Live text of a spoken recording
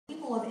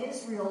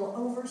Israel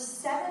over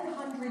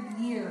 700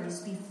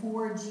 years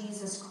before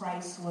Jesus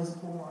Christ was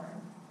born.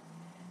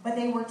 But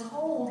they were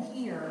told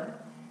here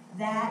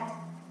that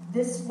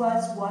this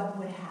was what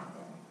would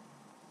happen.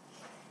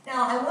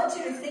 Now, I want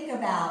you to think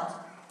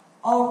about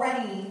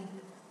already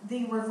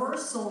the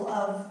reversal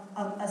of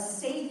a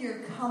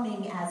Savior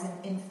coming as an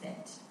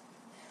infant.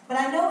 But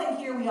I know in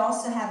here we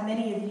also have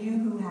many of you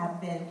who have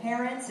been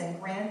parents and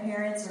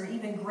grandparents or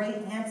even great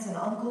aunts and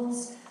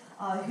uncles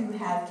who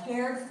have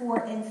cared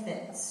for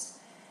infants.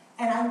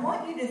 And I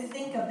want you to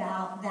think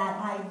about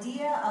that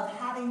idea of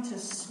having to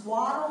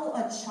swaddle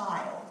a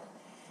child.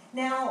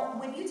 Now,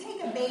 when you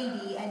take a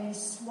baby and you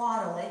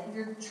swaddle it,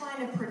 you're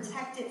trying to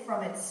protect it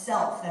from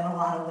itself in a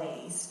lot of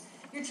ways.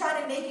 You're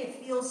trying to make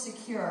it feel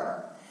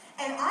secure.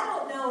 And I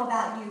don't know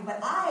about you, but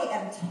I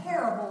am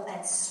terrible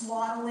at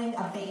swaddling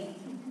a baby.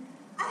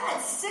 I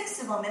had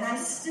 6 of them, and I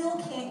still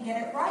can't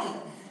get it right.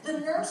 The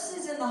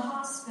nurses in the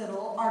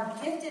hospital are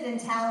gifted and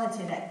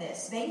talented at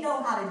this. They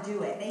know how to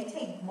do it. They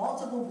take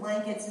multiple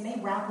blankets, and they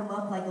wrap them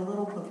up like a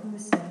little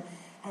papoose,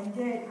 and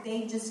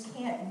they just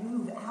can't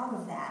move out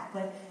of that.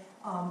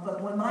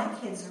 But when my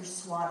kids are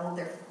swaddled,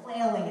 they're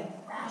flailing and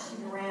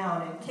thrashing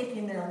around and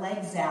kicking their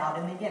legs out,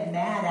 and they get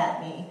mad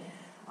at me.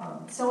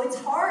 So it's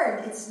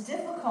hard, it's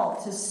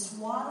difficult to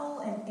swaddle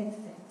an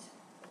infant.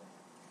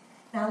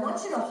 Now I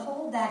want you to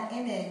hold that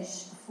image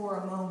for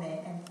a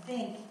moment and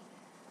think,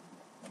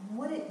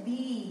 would it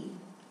be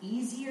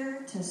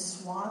easier to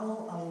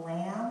swaddle a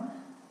lamb?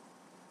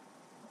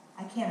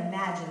 I can't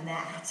imagine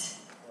that.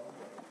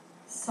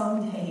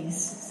 Some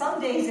days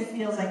it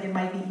feels like it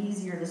might be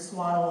easier to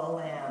swaddle a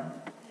lamb.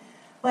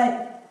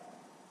 But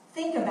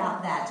think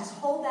about that. Just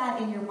hold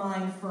that in your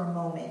mind for a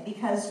moment,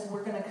 because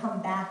we're going to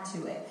come back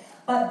to it.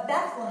 But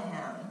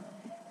Bethlehem,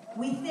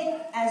 we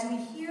think as we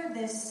hear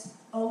this,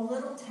 O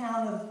little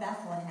town of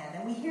Bethlehem,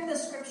 and we hear the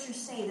scripture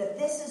say that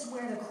this is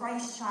where the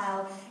Christ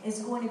child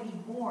is going to be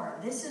born.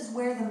 This is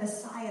where the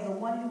Messiah, the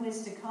one who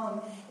is to come,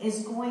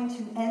 is going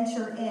to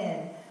enter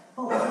in.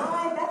 But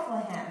why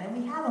Bethlehem?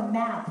 And we have a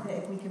map that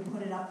if we could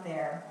put it up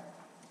there.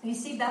 You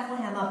see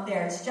Bethlehem up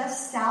there. It's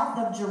just south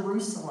of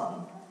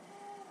Jerusalem,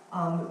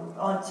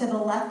 to the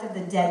left of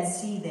the Dead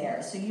Sea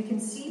there. So you can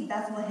see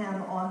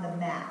Bethlehem on the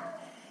map.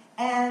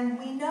 And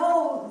we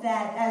know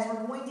that, as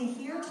we're going to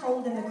hear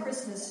told in the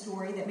Christmas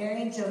story, that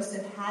Mary and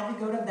Joseph had to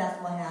go to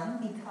Bethlehem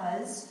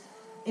because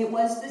it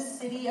was the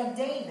city of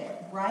David,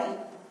 right?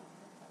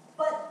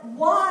 But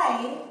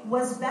why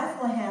was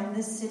Bethlehem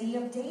the city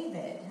of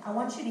David? I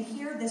want you to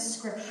hear this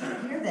scripture.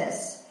 Hear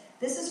this.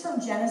 This is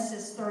from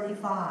Genesis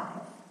 35.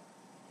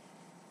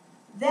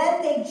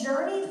 Then they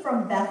journeyed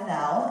from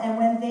Bethel, and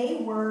when they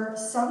were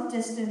some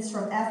distance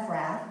from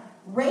Ephrath,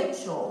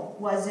 Rachel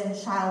was in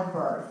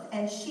childbirth,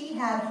 and she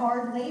had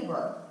hard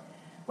labor.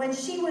 When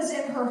she was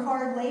in her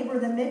hard labor,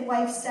 the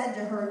midwife said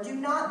to her, "Do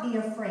not be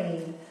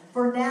afraid,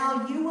 for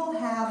now you will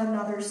have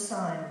another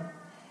son."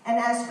 And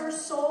as her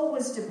soul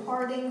was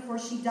departing, for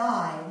she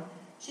died,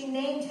 she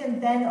named him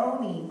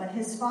Ben-Oni, but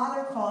his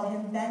father called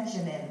him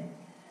Benjamin.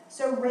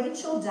 So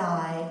Rachel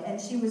died,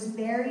 and she was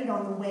buried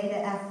on the way to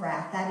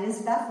Ephrath, that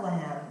is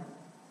Bethlehem.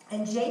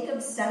 And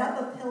Jacob set up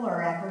a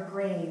pillar at her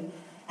grave,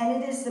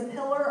 and it is the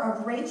pillar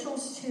of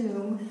Rachel's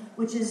tomb,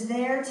 which is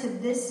there to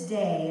this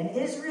day. And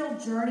Israel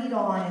journeyed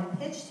on and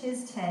pitched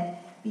his tent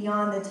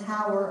beyond the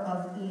Tower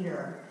of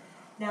Eder.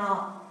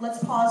 Now,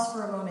 let's pause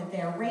for a moment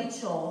there.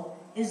 Rachel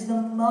is the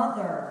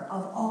mother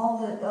of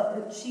all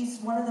she's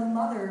one of the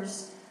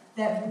mothers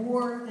that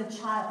bore the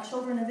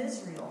children of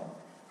Israel.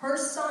 Her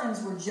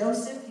sons were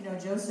Joseph,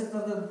 Joseph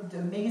of the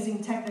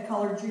amazing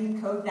Technicolor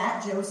Dreamcoat,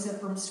 that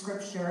Joseph from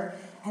Scripture,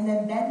 and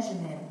then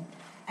Benjamin.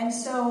 And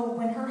so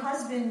when her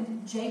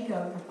husband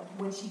Jacob,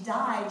 when she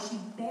died, she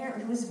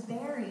was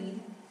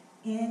buried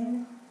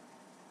in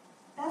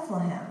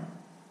Bethlehem.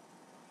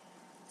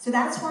 So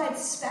that's why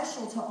it's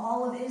special to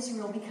all of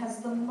Israel,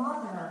 because the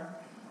mother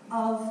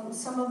of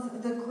some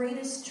of the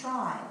greatest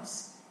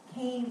tribes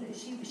came,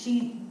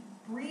 she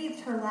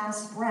breathed her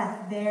last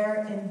breath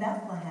there in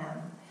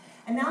Bethlehem.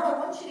 And now I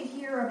want you to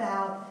hear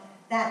about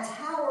that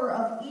Tower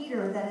of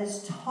Eder that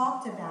is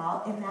talked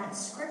about in that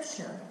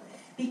scripture.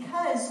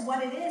 Because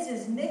what it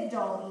is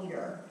Migdal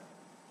Eder,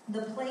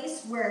 the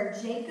place where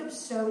Jacob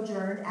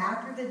sojourned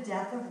after the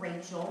death of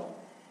Rachel.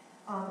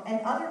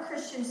 And other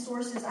Christian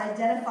sources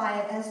identify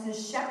it as the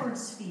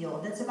shepherd's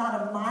field. It's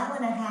about 1.5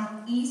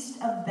 miles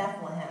east of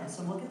Bethlehem.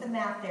 So look at the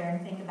map there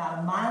and think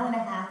about 1.5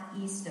 miles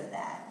east of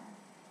that.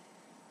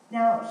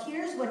 Now,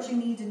 here's what you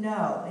need to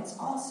know. It's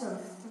also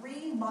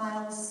 3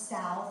 miles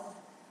south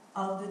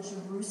of the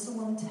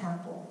Jerusalem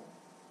temple.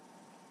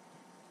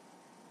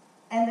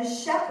 And the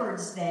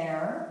shepherds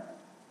there,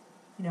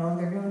 there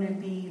are going to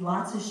be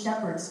lots of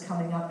shepherds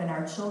coming up in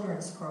our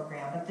children's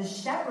program. But the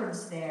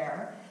shepherds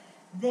there,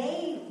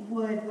 they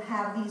would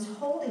have these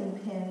holding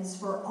pins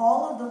for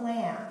all of the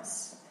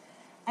lambs.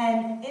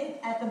 And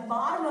at the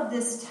bottom of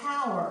this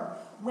tower,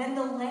 when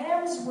the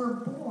lambs were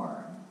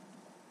born,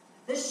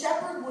 the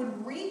shepherd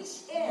would reach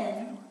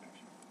in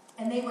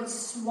and they would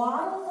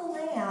swaddle the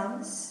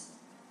lambs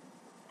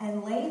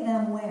and lay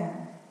them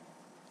where?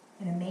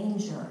 In a manger.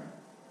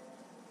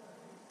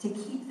 to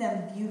keep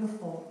them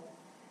beautiful,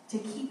 to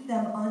keep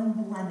them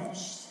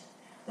unblemished.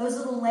 Those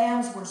little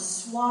lambs were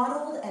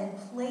swaddled and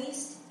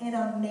placed in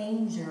a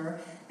manger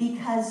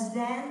because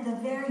then the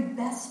very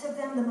best of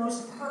them, the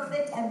most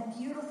perfect and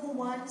beautiful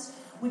ones,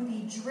 would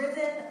be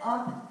driven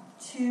up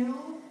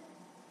to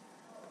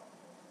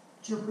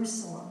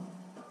Jerusalem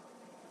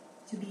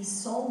to be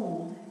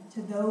sold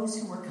to those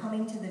who were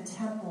coming to the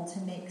temple to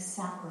make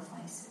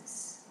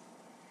sacrifices.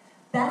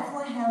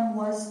 Bethlehem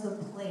was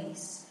the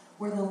place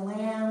where the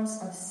lambs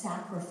of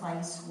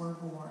sacrifice were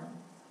born.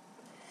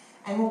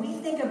 And when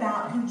we think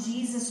about who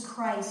Jesus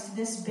Christ,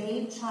 this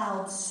babe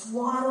child,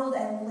 swaddled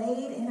and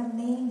laid in a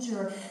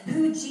manger,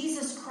 who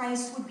Jesus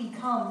Christ would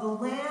become, the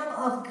Lamb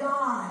of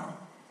God,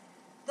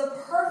 the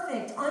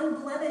perfect,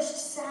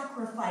 unblemished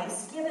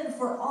sacrifice given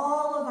for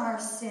all of our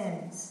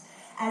sins,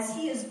 as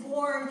he is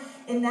born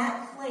in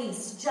that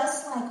place,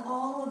 just like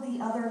all of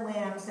the other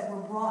lambs that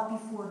were brought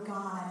before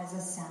God as a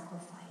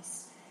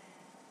sacrifice.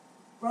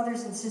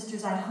 Brothers and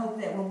sisters, I hope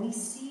that when we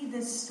see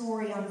this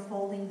story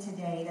unfolding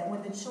today, that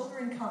when the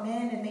children come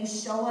in and they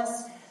show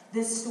us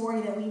this story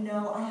that we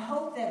know, I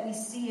hope that we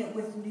see it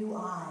with new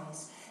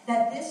eyes.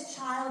 That this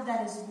child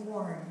that is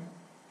born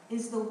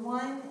is the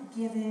one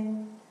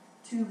given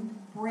to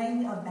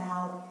bring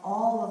about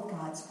all of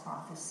God's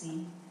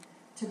prophecy,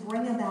 to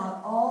bring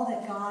about all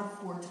that God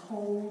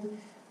foretold,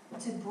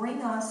 to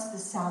bring us the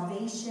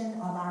salvation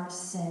of our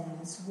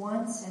sins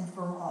once and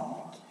for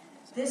all.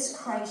 This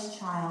Christ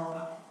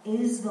child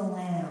is the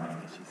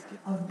Lamb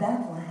of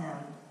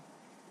Bethlehem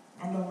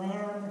and the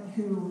Lamb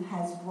who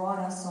has brought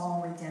us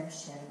all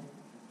redemption.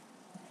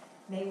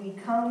 May we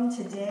come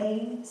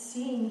today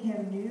seeing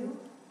him new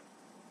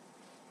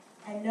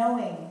and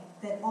knowing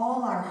that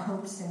all our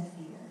hopes and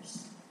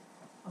fears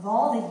of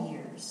all the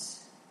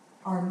years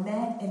are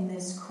met in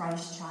this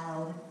Christ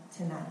child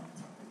tonight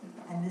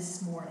and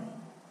this morning.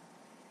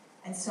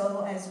 And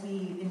so as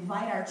we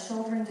invite our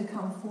children to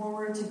come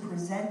forward to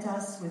present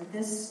us with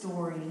this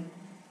story,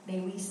 may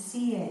we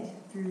see it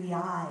through the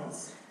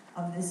eyes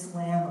of this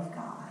Lamb of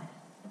God.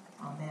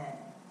 Amen.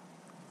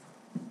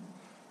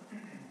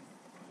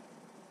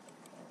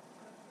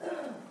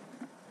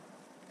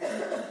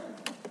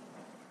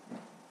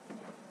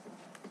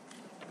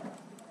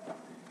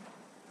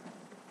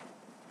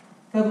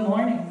 Good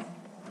morning.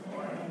 Good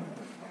morning.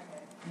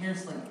 You're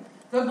asleep.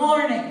 Good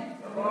morning.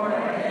 Good morning.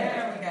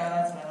 There we go.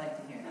 That's what I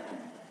like to hear.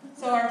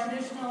 So our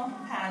traditional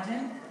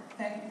pageant,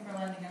 thank you for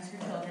lending us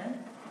your children.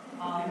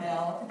 They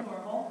all look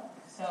adorable.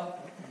 So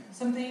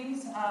some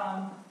things,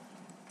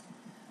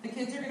 the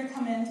kids are going to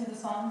come into the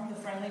song, The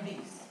Friendly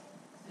Beast.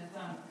 It's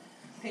on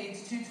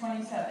page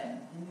 227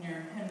 in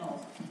your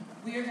hymnals.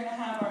 We are going to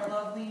have our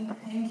lovely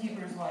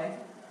innkeeper's wife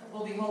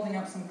will be holding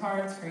up some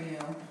cards for you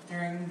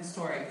during the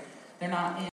story. They're not in